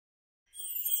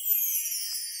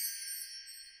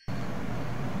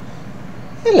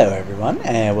Hello everyone,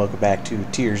 and welcome back to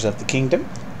Tears of the Kingdom.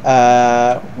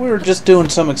 We were just doing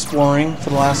some exploring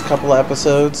for the last couple of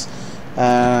episodes,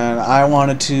 and I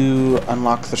wanted to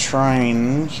unlock the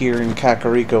shrine here in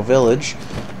Kakariko Village,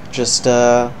 just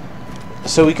so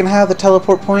we can have the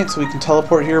teleport point, so we can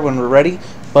teleport here when we're ready,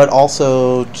 but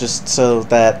also just so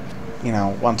that, you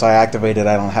know, once I activate it,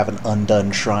 I don't have an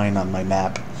undone shrine on my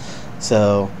map.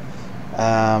 So,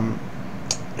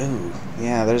 ooh,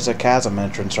 yeah, there's a chasm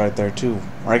entrance right there too.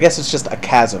 Or I guess it's just a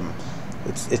chasm.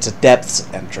 It's a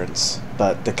depths entrance,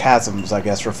 but the chasms, I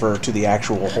guess, refer to the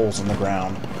actual holes in the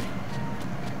ground.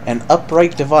 An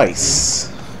upright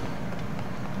device.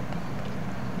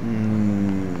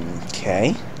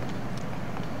 Okay.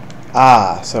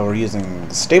 Ah, so we're using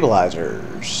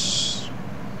stabilizers.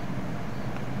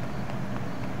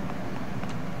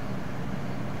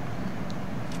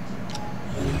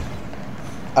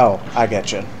 Oh, I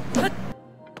get you.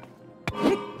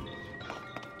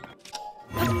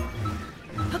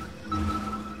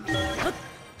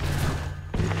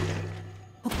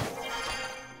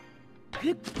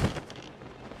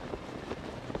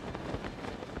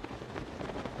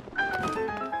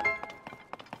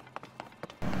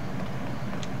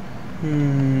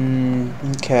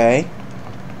 Okay.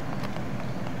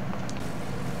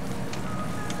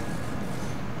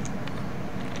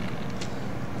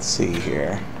 Let's see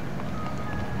here.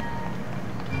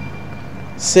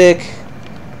 Sick.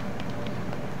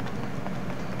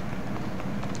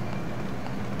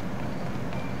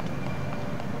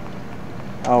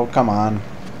 Oh, come on.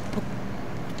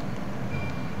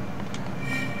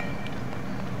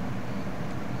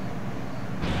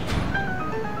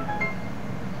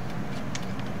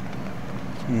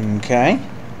 Okay.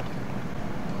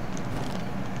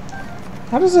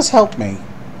 How does this help me?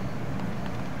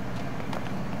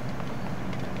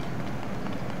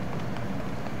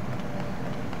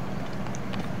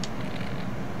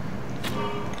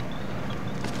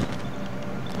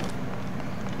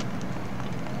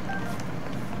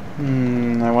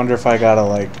 I wonder if I gotta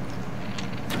like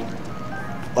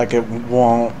it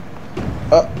won't.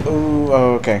 Ooh,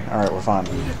 oh, okay. All right, we're fine.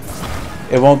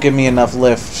 It won't give me enough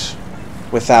lift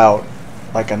without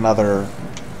like another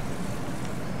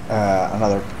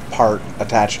part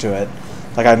attached to it.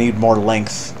 Like I need more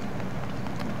length.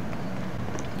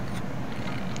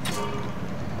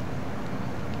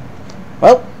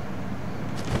 Well,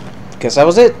 guess that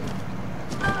was it.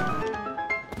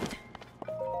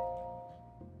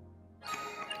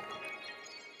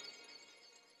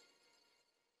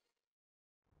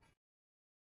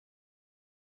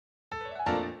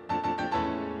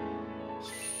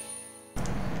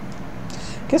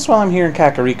 Guess while I'm here in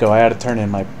Kakariko, I had to turn in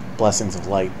my blessings of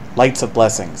light. Lights of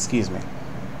blessing, excuse me.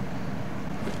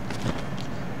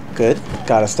 Good.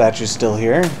 Got a statue still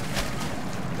here.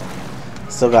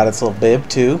 Still got its little bib,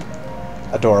 too.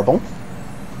 Adorable.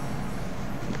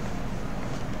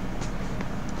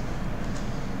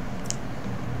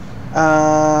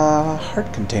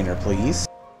 Heart container, please.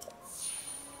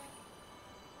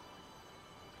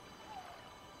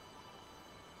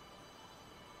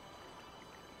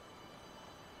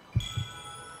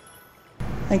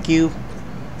 Thank you.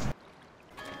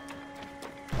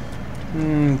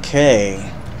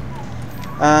 Okay.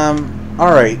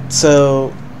 Alright,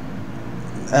 so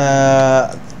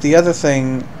the other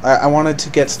thing, I wanted to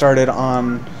get started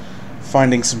on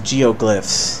finding some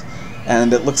geoglyphs,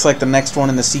 and it looks like the next one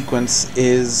in the sequence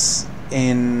is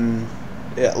in,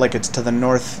 like it's to the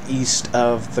northeast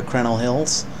of the Krenel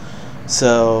Hills,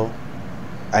 so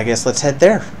I guess let's head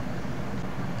there.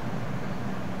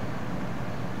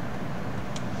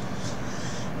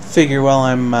 Figure while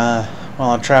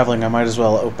I'm traveling, I might as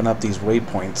well open up these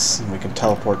waypoints and we can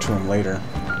teleport to them later.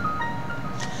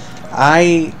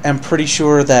 I am pretty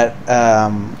sure that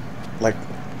like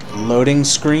loading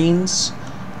screens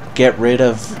get rid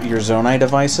of your Zonai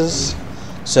devices,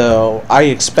 so I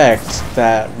expect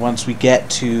that once we get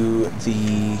to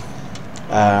the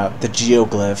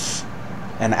geoglyph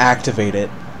and activate it,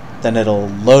 then it'll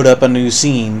load up a new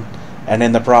scene, and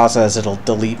in the process it'll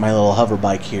delete my little hover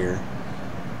bike here.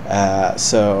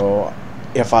 So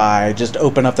if I just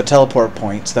open up the teleport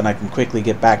points, then I can quickly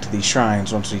get back to these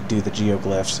shrines once we do the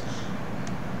geoglyphs.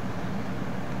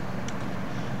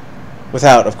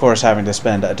 Without, of course, having to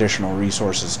spend additional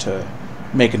resources to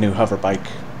make a new hover bike.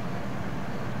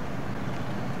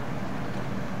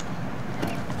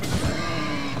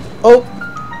 Oh!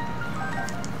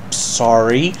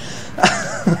 Sorry.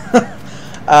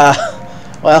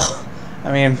 Well,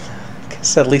 I mean, I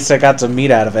guess at least I got some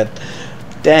meat out of it.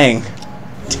 Dang.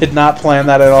 Did not plan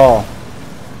that at all.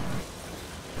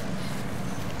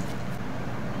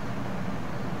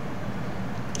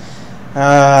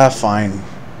 Fine.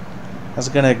 I was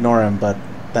gonna ignore him, but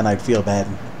then I'd feel bad.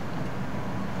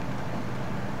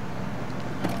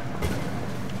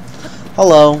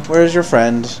 Hello, where's your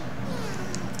friend?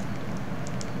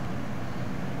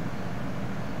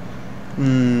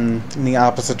 In the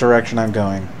opposite direction I'm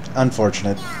going.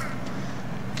 Unfortunate.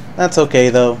 That's okay,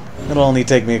 though. It'll only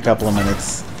take me a couple of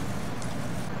minutes.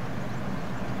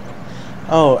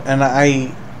 Oh, and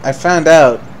I found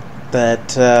out that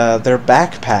their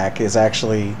backpack is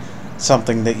actually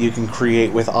something that you can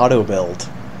create with auto build,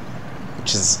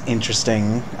 which is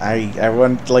interesting. I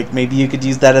want, like, maybe you could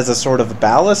use that as a sort of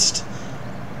ballast,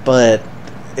 but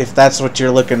if that's what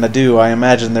you're looking to do, I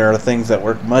imagine there are things that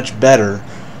work much better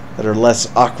that are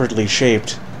less awkwardly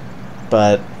shaped.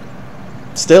 But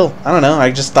still, I don't know.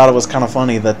 I just thought it was kind of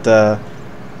funny that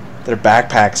their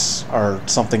backpacks are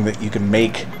something that you can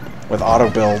make with auto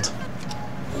build.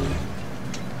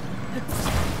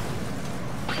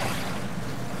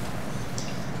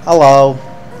 Hello.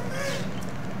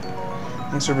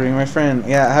 Thanks for bringing my friend.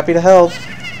 Yeah, happy to help.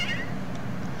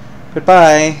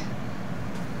 Goodbye.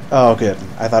 Oh, good.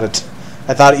 I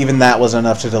thought even that was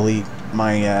enough to delete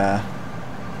my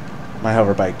my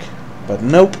hover bike, but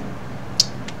nope.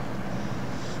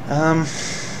 Let's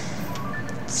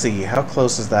see. How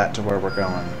close is that to where we're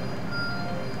going?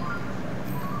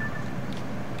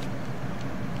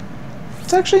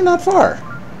 It's actually not far.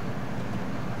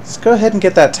 Let's go ahead and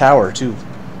get that tower too.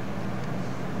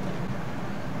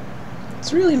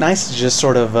 It's really nice to just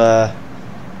sort of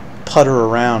putter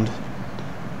around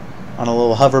on a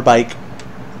little hover bike,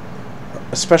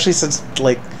 especially since,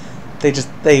 like, they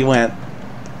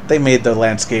made the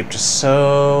landscape just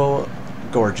so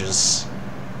gorgeous.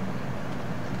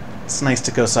 It's nice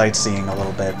to go sightseeing a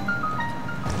little bit.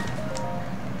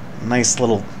 Nice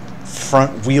little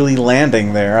front wheelie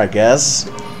landing there, I guess.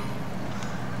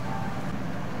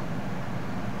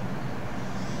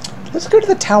 Let's go to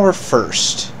the tower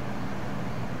first.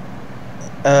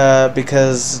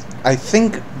 Because I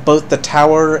think both the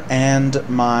tower and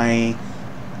both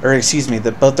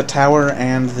the tower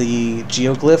and the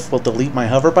geoglyph will delete my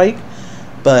hover bike.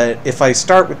 But if I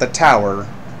start with the tower,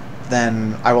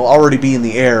 then I will already be in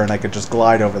the air and I could just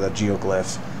glide over the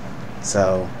geoglyph.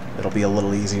 So it'll be a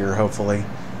little easier, hopefully.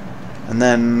 And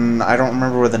then I don't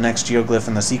remember where the next geoglyph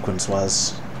in the sequence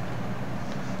was.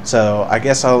 So I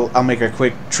guess I'll make a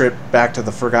quick trip back to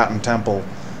the Forgotten Temple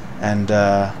and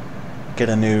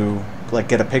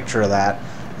get a picture of that,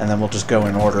 and then we'll just go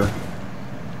in order.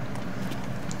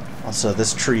 Also,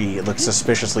 this tree, it looks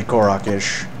suspiciously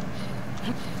Korok-ish.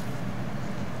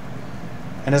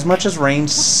 And as much as rain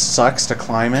sucks to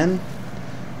climb in,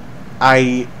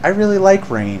 I really like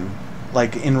rain,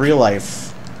 like in real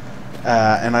life,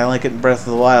 and I like it in Breath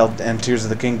of the Wild and Tears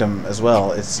of the Kingdom as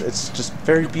well. It's just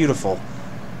very beautiful.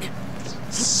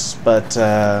 But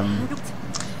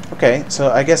okay, so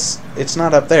I guess it's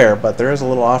not up there, but there is a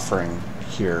little offering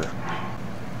here.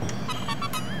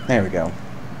 There we go.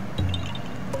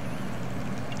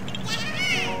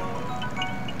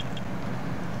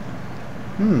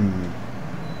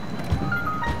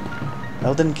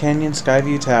 Eldon Canyon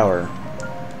Skyview Tower.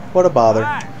 What a bother.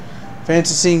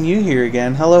 Fancy seeing you here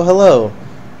again. Hello, hello.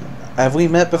 Have we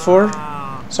met before?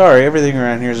 Sorry, everything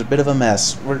around here is a bit of a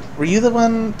mess. Were you the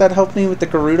one that helped me with the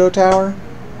Gerudo Tower?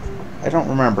 I don't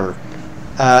remember.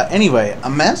 Anyway, a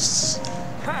mess?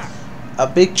 A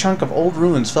big chunk of old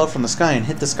ruins fell from the sky and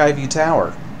hit the Skyview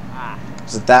Tower.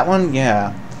 Is it that one?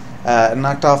 Yeah. It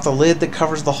knocked off the lid that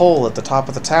covers the hole at the top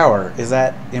of the tower. Is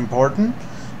that important?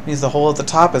 It means the hole at the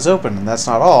top is open, and that's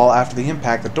not all. After the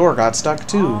impact, the door got stuck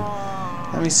too.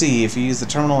 Let me see. If you use the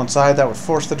terminal inside, that would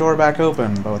force the door back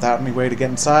open, but without any way to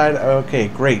get inside? Okay,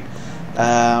 great.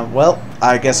 Well,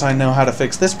 I guess I know how to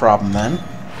fix this problem then.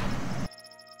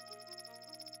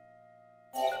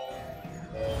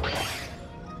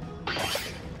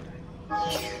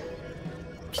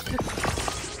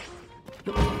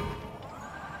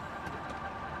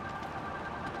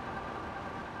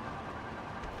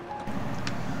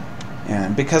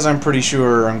 And because I'm pretty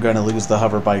sure I'm going to lose the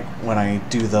hover bike when I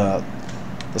do the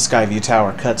Skyview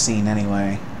Tower cutscene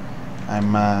anyway,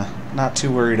 I'm not too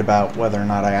worried about whether or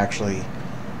not I actually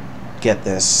get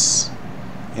this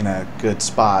in a good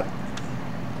spot.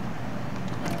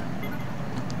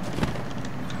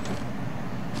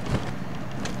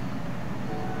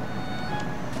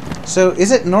 So,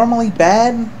 is it normally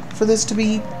bad for this to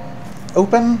be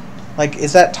open? Like,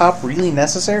 is that top really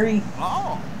necessary?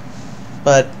 Oh.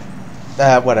 But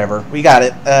whatever. We got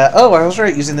it. Oh, I was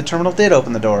right. Using the terminal did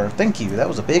open the door. Thank you. That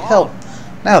was a big help.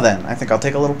 Now then, I think I'll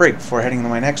take a little break before heading to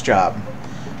my next job.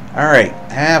 Alright.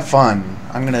 Have fun.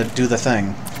 I'm gonna do the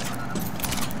thing.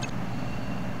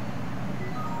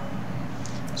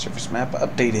 map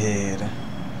updated.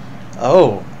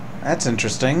 Oh, that's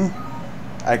interesting.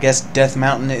 I guess Death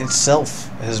Mountain itself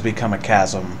has become a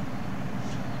chasm.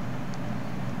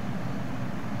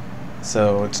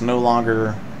 So it's no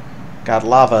longer got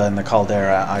lava in the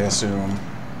caldera, I assume.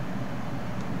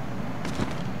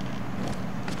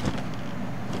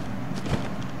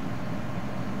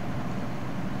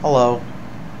 Hello.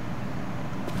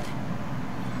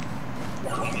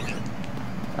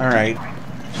 Alright.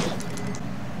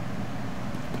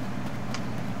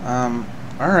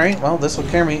 Alright, well, this will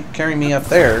carry me up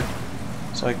there.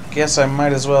 So I guess I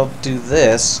might as well do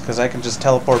this, because I can just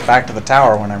teleport back to the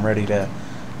tower when I'm ready to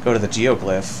go to the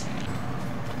geoglyph.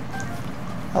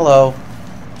 Hello.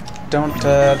 Don't want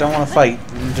to fight.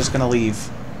 I'm just gonna leave.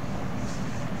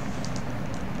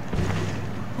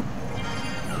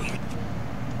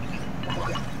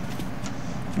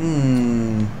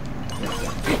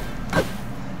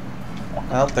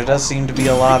 Well, there does seem to be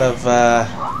a lot of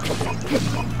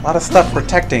stuff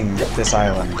protecting this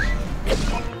island.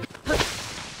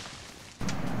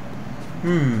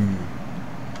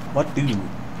 What do?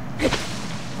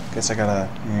 Guess I gotta,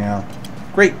 yeah.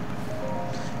 Great!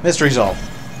 Mystery solved.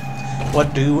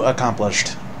 What do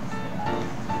accomplished.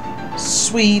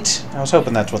 Sweet! I was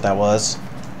hoping that's what that was.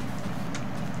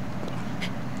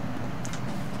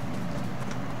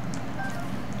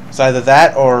 It's either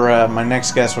that or my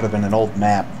next guess would have been an old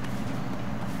map.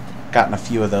 Gotten a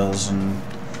few of those, and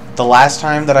the last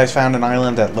time that I found an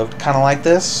island that looked kind of like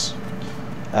this,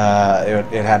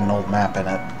 it had an old map in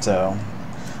it, so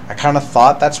I kind of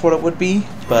thought that's what it would be,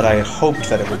 but I hoped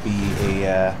that it would be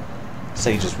a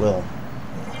Sage's Will.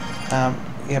 Yeah,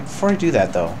 before I do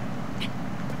that though,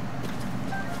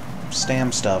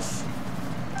 stam stuff.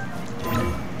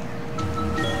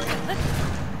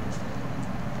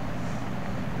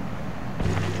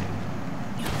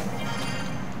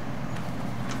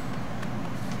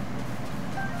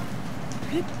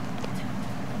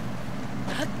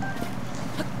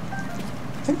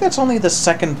 I think that's only the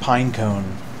second pine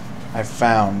cone I've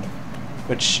found,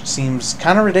 which seems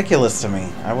kind of ridiculous to me.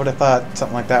 I would have thought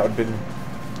something like that would have been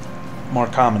more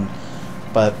common.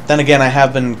 But then again, I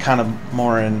have been kind of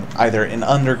more in either in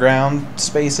underground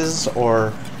spaces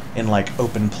or in like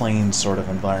open plains sort of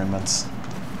environments.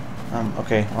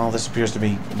 Okay, well, this appears to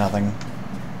be nothing.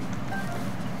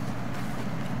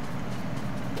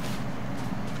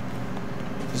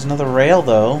 There's another rail,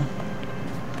 though.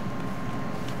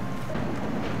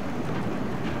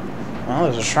 Well,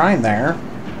 there's a shrine there,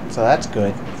 so that's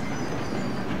good.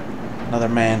 Another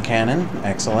man cannon,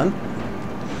 excellent.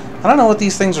 I don't know what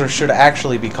these things should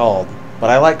actually be called, but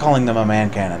I like calling them a man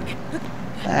cannon.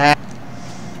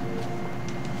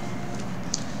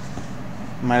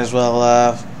 Might as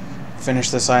well finish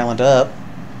this island up.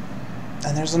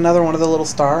 And there's another one of the little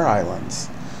star islands.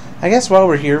 I guess while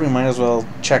we're here, we might as well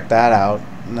check that out,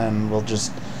 and then we'll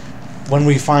just, when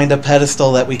we find a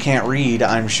pedestal that we can't read,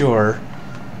 I'm sure.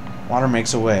 Water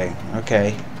makes a way.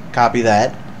 Okay, copy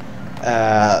that.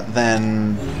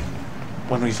 Then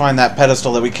when we find that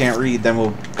pedestal that we can't read, then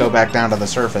we'll go back down to the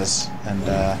surface and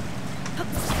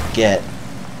get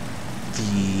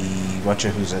the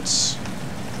whatcha-who's-its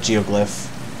geoglyph.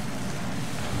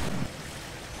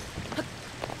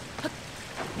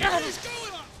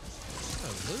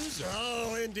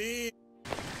 Oh, indeed.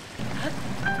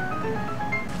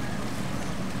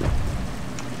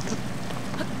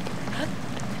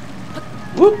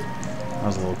 Whoop! That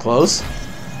was a little close.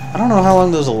 I don't know how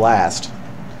long those will last,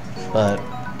 but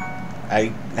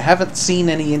I haven't seen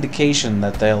any indication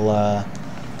that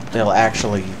they'll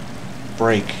actually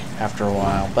break after a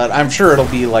while. But I'm sure it'll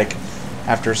be like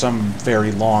after some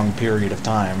very long period of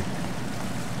time.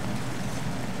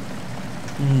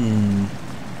 I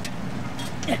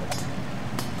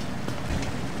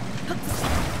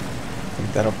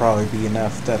think that'll probably be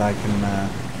enough that I can.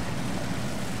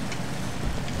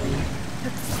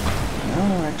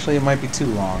 No, actually, it might be too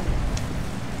long.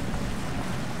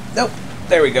 Nope.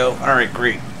 There we go. Alright,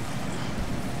 great.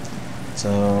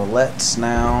 So, let's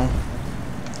now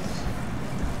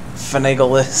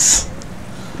finagle this.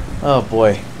 Oh,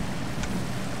 boy.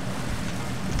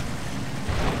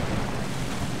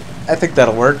 I think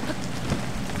that'll work.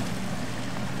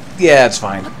 Yeah, it's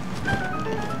fine.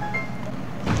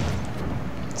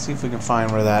 Let's see if we can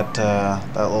find where that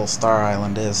little star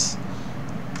island is.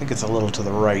 I think it's a little to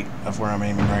the right of where I'm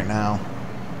aiming right now.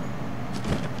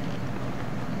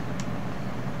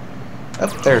 Oh,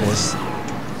 there it is.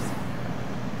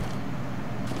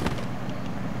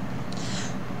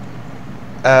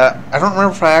 I don't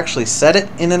remember if I actually said it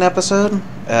in an episode,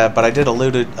 but I did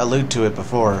allude to it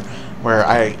before, where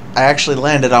I actually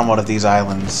landed on one of these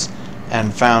islands,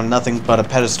 and found nothing but a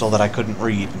pedestal that I couldn't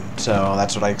read. So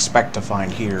that's what I expect to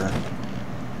find here.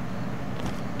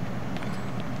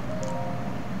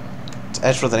 It's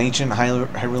etched with an ancient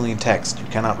Hyrulean text. You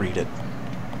cannot read it.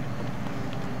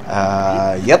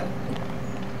 Yep.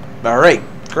 Alright,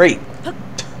 great.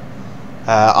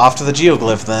 Off to the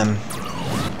geoglyph then.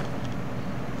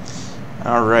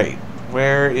 Alright,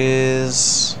 where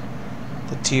is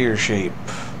the tear shape?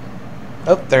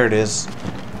 Oh, there it is.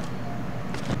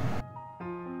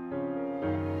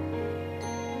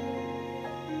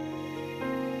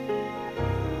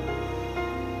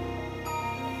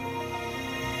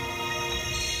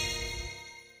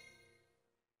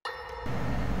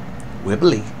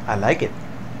 Wibbly, I like it.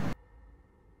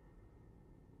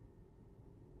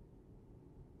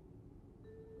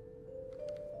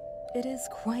 It is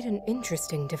quite an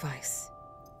interesting device.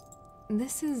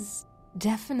 This is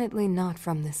definitely not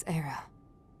from this era.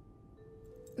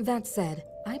 That said,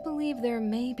 I believe there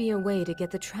may be a way to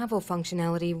get the travel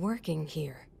functionality working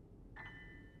here.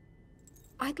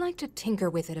 I'd like to tinker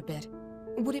with it a bit.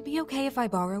 Would it be okay if I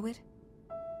borrow it?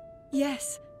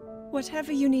 Yes,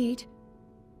 whatever you need.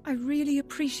 I really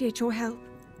appreciate your help.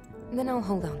 Then I'll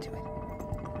hold on to it.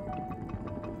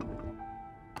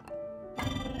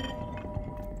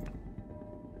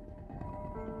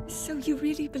 So you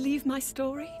really believe my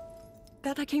story?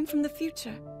 That I came from the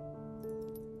future?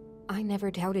 I never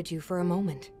doubted you for a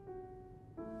moment.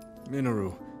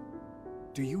 Minoru,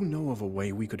 do you know of a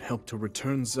way we could help to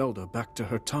return Zelda back to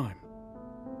her time?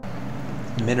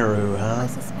 Minoru, huh? I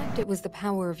suspect it was the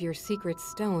power of your secret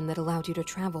stone that allowed you to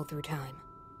travel through time.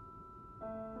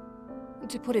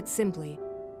 To put it simply,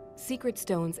 secret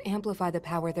stones amplify the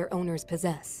power their owners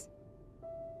possess.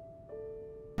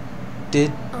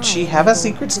 Did she have a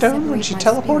secret stone when she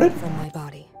teleported? From my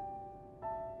body.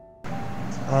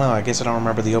 I don't know, I guess I don't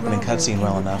remember the opening cutscene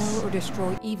well enough. Repel or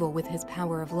destroy evil with his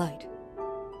power of light.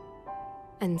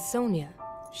 And Sonia,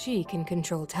 she can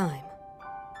control time.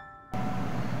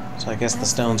 So I guess the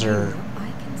stones are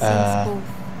I can sense both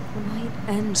light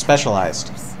and specialized.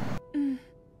 powers.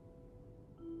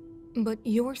 But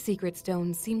your secret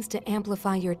stone seems to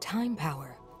amplify your time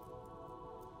power.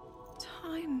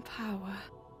 Time power.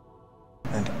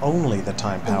 And only the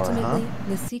time power, huh? Ultimately,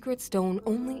 the secret stone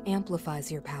only amplifies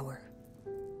your power.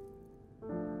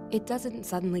 It doesn't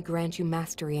suddenly grant you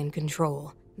mastery and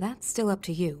control. That's still up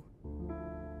to you.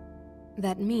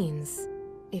 That means,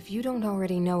 if you don't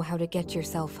already know how to get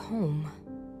yourself home...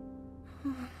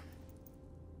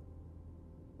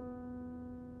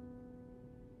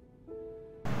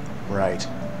 Right.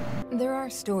 There are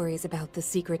stories about the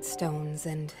secret stones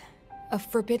and a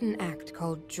forbidden act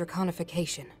called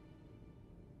draconification.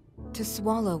 To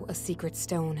swallow a secret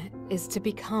stone is to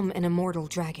become an immortal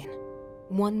dragon,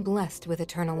 one blessed with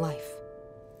eternal life.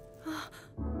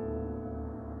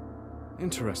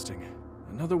 Interesting.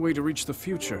 Another way to reach the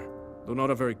future, though not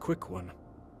a very quick one.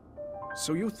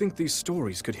 So you think these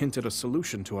stories could hint at a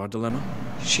solution to our dilemma?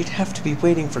 She'd have to be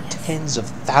waiting for tens of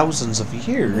thousands of But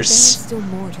years. there is still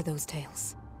more to those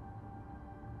tales.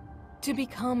 To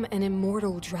become an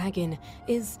immortal dragon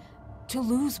is to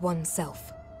lose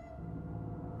oneself.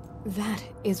 That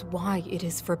is why it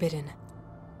is forbidden.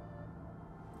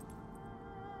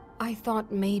 I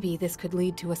thought maybe this could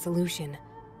lead to a solution,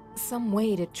 some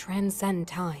way to transcend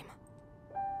time.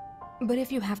 But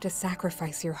if you have to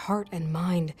sacrifice your heart and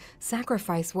mind,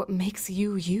 sacrifice what makes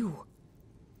you you.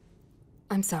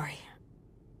 I'm sorry.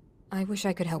 I wish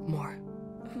I could help more.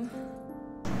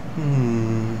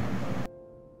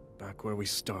 Back where we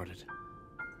started.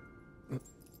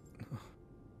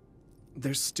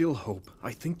 There's still hope.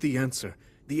 I think the answer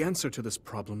to this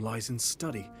problem lies in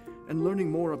study and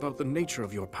learning more about the nature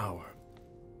of your power.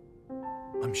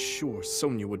 I'm sure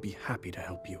Sonia would be happy to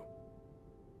help you.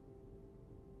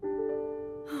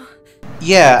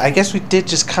 Yeah, I guess we did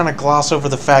just kind of gloss over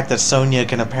the fact that Sonia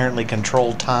can apparently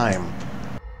control time.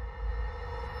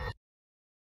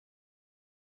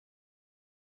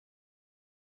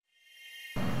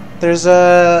 There's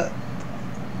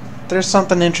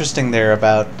something interesting there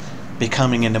about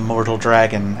becoming an immortal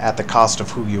dragon at the cost of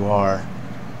who you are.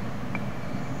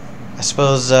 I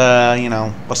suppose, you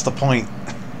know, what's the point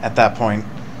at that point?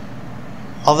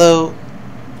 Although,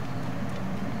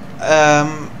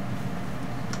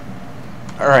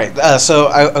 alright,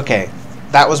 okay,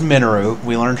 that was Minoru.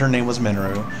 We learned her name was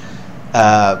Minoru.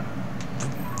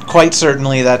 Quite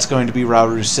certainly that's going to be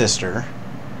Rauru's sister.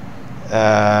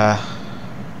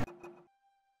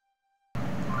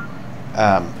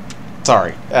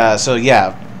 Sorry. So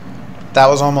yeah, that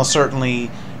was almost certainly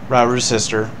Rauru's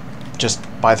sister, just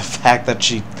by the fact that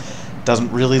she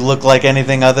doesn't really look like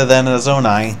anything other than a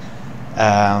Zonai.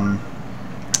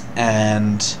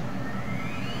 And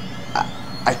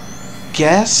I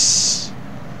guess...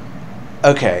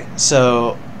 Okay,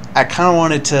 so I kind of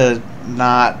wanted to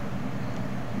not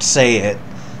say it,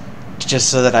 just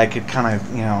so that I could kind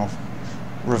of, you know,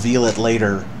 reveal it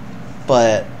later.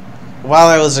 But while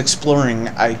I was exploring,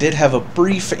 I did have a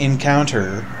brief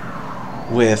encounter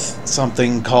with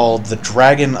something called the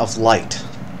Dragon of Light.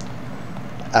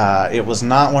 It was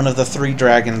not one of the 3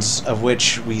 dragons of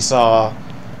which we saw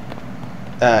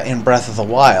in Breath of the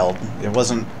Wild. It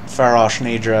wasn't Farosh,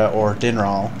 Naedra, or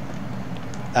Dinral.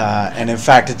 And in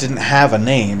fact, it didn't have a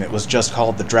name. It was just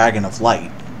called the Dragon of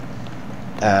Light.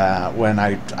 When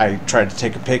I tried to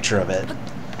take a picture of it.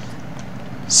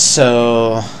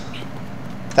 So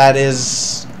that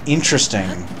is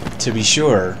interesting, to be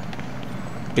sure,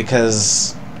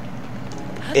 because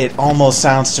it almost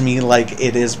sounds to me like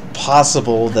it is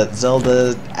possible that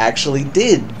Zelda actually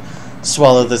did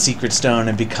swallow the Secret Stone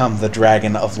and become the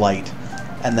Dragon of Light,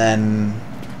 and then,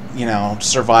 you know,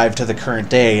 survive to the current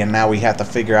day, and now we have to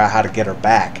figure out how to get her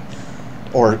back.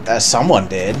 Or someone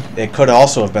did. It could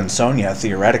also have been Sonia,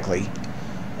 theoretically.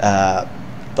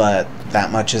 But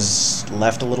that much is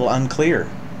left a little unclear.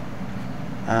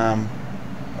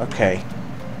 Okay.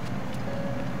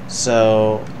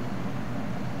 So...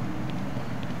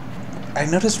 I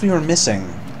noticed we were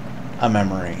missing a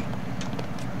memory.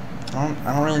 I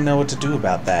don't really know what to do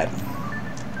about that.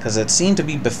 Because it seemed to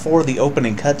be before the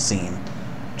opening cutscene.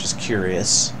 Just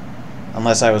curious.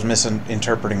 Unless I was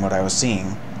misinterpreting what I was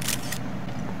seeing.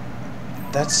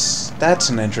 That's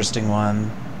an interesting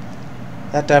one.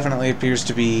 That definitely appears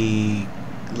to be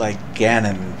like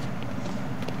Ganon.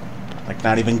 Like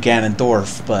not even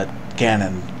Ganondorf, but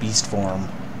Ganon, beast form.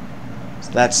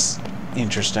 So that's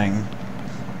interesting.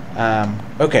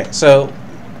 Okay, so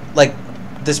like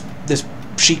this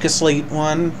Sheikah Slate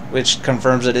one, which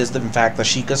confirms it is in fact the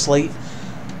Sheikah Slate.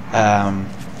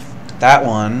 That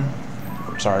one,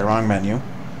 sorry, wrong menu.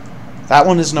 That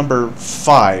one is number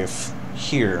 5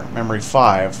 here, memory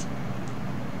 5.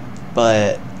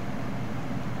 But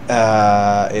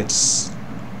it's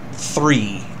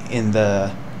 3 in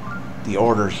the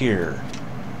order here.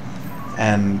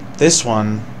 And this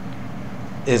one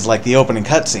is like the opening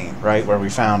cutscene, right, where we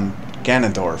found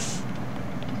Ganondorf.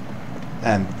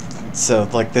 And so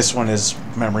like this one is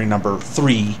memory number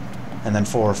 3 and then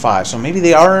 4 or 5. So maybe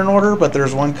they are in order, but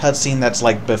there's one cutscene that's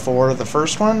like before the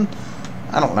first one.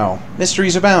 I don't know.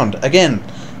 Mysteries abound. Again,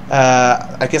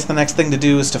 I guess the next thing to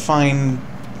do is to find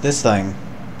this thing.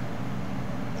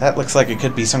 That looks like it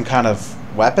could be some kind of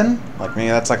weapon. Like maybe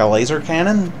that's like a laser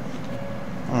cannon?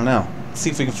 I don't know. Let's see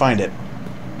if we can find it.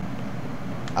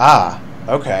 Ah,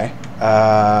 okay.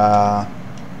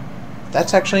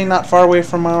 That's actually not far away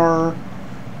from our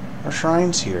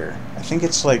shrines here. I think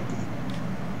it's like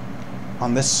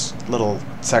on this little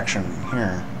section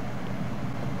here.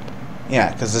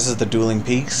 Yeah, because this is the Dueling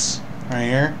Peaks right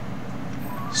here.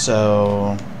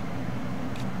 So,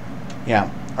 yeah.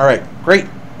 Alright, great.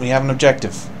 We have an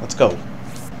objective. Let's go.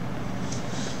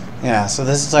 Yeah, so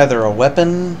this is either a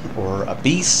weapon or a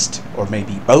beast or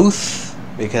maybe both,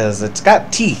 because it's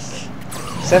got teeth.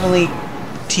 Definitely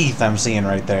teeth I'm seeing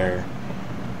right there.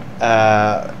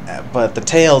 But the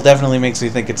tail definitely makes me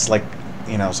think it's like,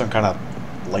 you know, some kind of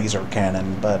laser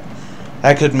cannon, but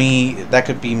that could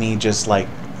be me just like,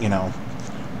 you know,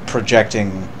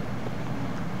 projecting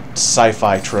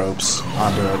sci-fi tropes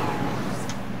onto it.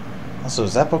 Also,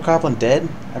 is that Bokoblin dead?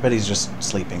 I bet he's just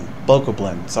sleeping.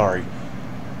 Bokoblin, sorry.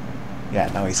 Yeah,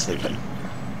 no, he's sleeping.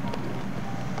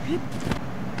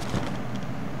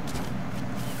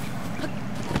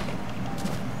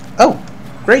 Oh,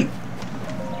 great.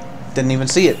 Didn't even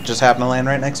see it. Just happened to land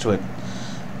right next to it.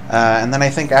 And then I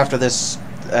think after this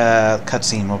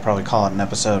cutscene, we'll probably call it an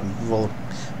episode. We'll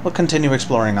continue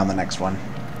exploring on the next one.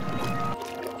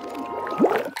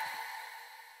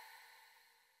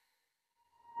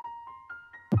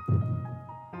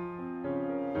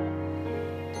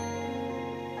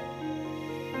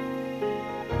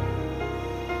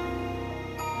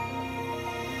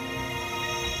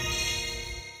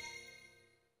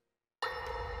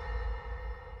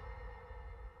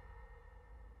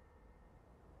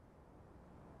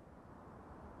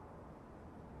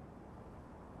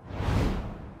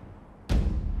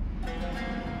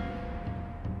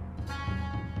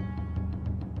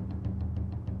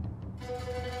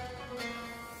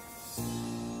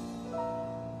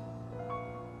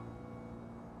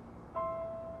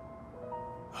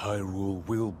 Hyrule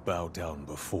will bow down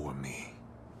before me.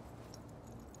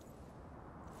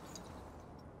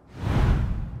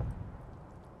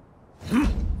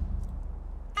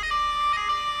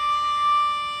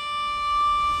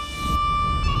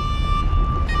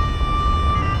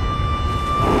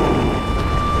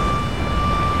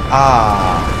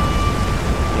 Ah,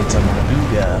 it's a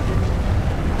Molduga.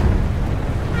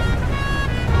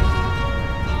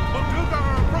 Molduga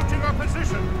are approaching our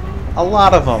position. A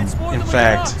lot of them, It's more in than we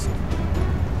fact. thought.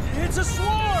 It's a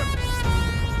swarm!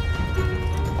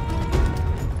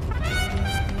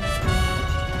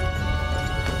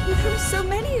 There are so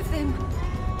many of them.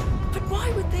 But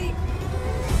why would they...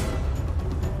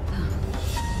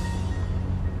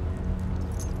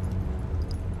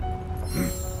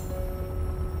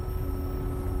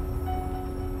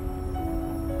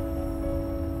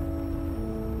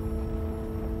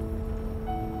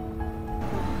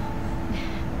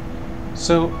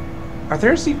 So, are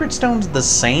their secret stones the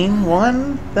same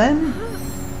one, then?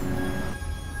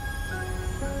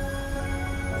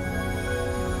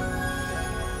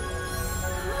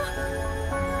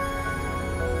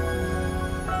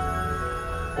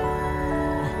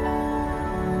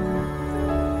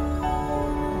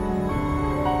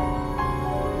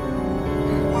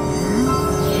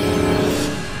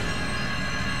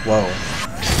 Whoa.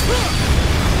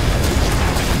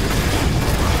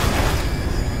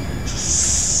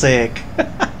 Sick.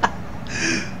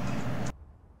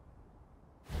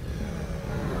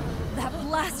 That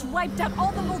blast wiped out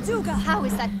all the Molduga! How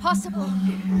is that possible?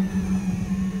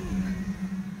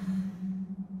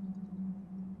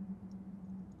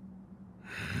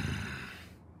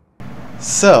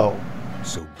 So,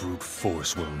 brute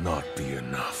force will not be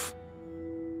enough.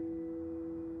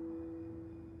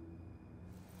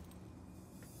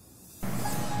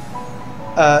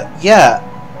 yeah.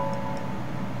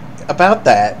 About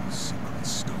that. Secret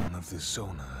stone of the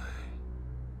Zonai.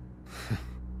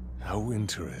 How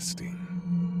interesting.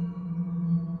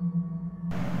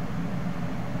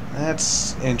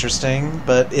 That's interesting,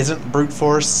 but isn't brute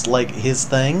force, like, his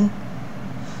thing?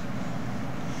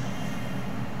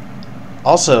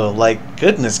 Also, like,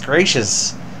 goodness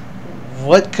gracious,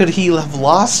 what could he have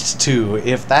lost to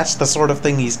if that's the sort of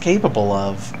thing he's capable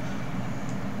of?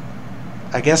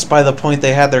 I guess by the point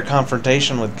they had their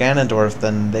confrontation with Ganondorf,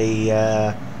 then they,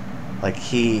 like,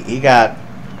 he got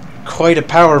quite a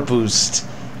power boost,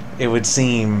 it would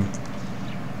seem.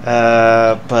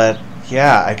 But,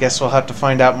 yeah, I guess we'll have to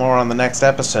find out more on the next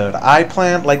episode. I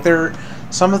planned, like,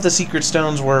 some of the secret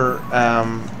stones were,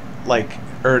 like,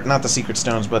 or not the secret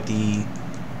stones, but the,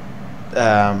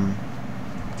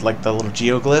 like, the little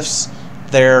geoglyphs.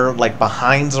 They're, like,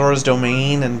 behind Zora's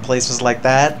domain and places like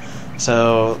that.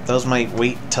 So those might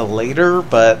wait till later,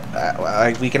 but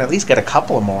we can at least get a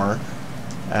couple more.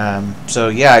 So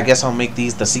yeah, I guess I'll make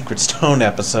these the Secret Stone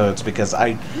episodes because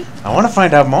I want to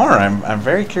find out more. I'm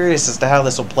very curious as to how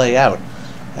this will play out.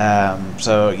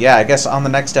 So yeah, I guess on the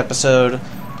next episode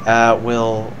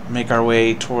we'll make our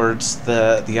way towards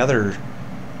the other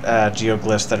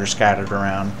geoglyphs that are scattered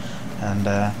around, and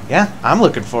yeah, I'm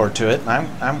looking forward to it.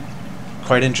 I'm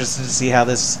quite interested to see how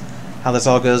this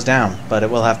all goes down, but it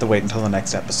will have to wait until the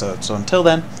next episode. So until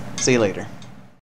then, see you later.